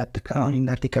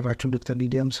 እንዳትከራችሁ ዶክተር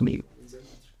ሊዲያም ስሜ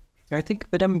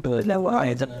በደንብ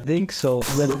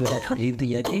ይህ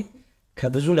ጥያቄ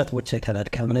ከብዙ ነጥቦች አይተናል።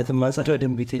 ከእምነትም አንጻር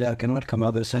በደንብ ይላቀናል።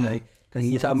 ከማህበረሰብ ላይ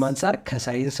ከእይታም አንጻር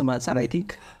ከሳይንስም አንጻር አይ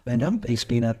ቲንክ በደንብ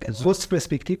ኤክስፕሌን አድርገን ሶስት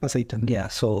ፐርስፔክቲቭ አሳይተን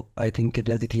አይ ቲንክ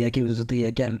ለዚህ ጥያቄ ብዙ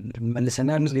ጥያቄ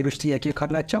መልሰናል። ሌሎች ጥያቄ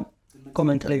ካላቸው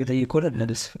ኮመንት ላይ ጠይቁን፣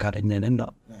 እንመልስ ፈቃደኛ ነን። ነው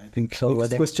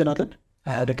ኮስችን አለን።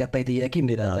 ወደ ቀጣይ ጥያቄ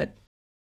እንሄዳለን።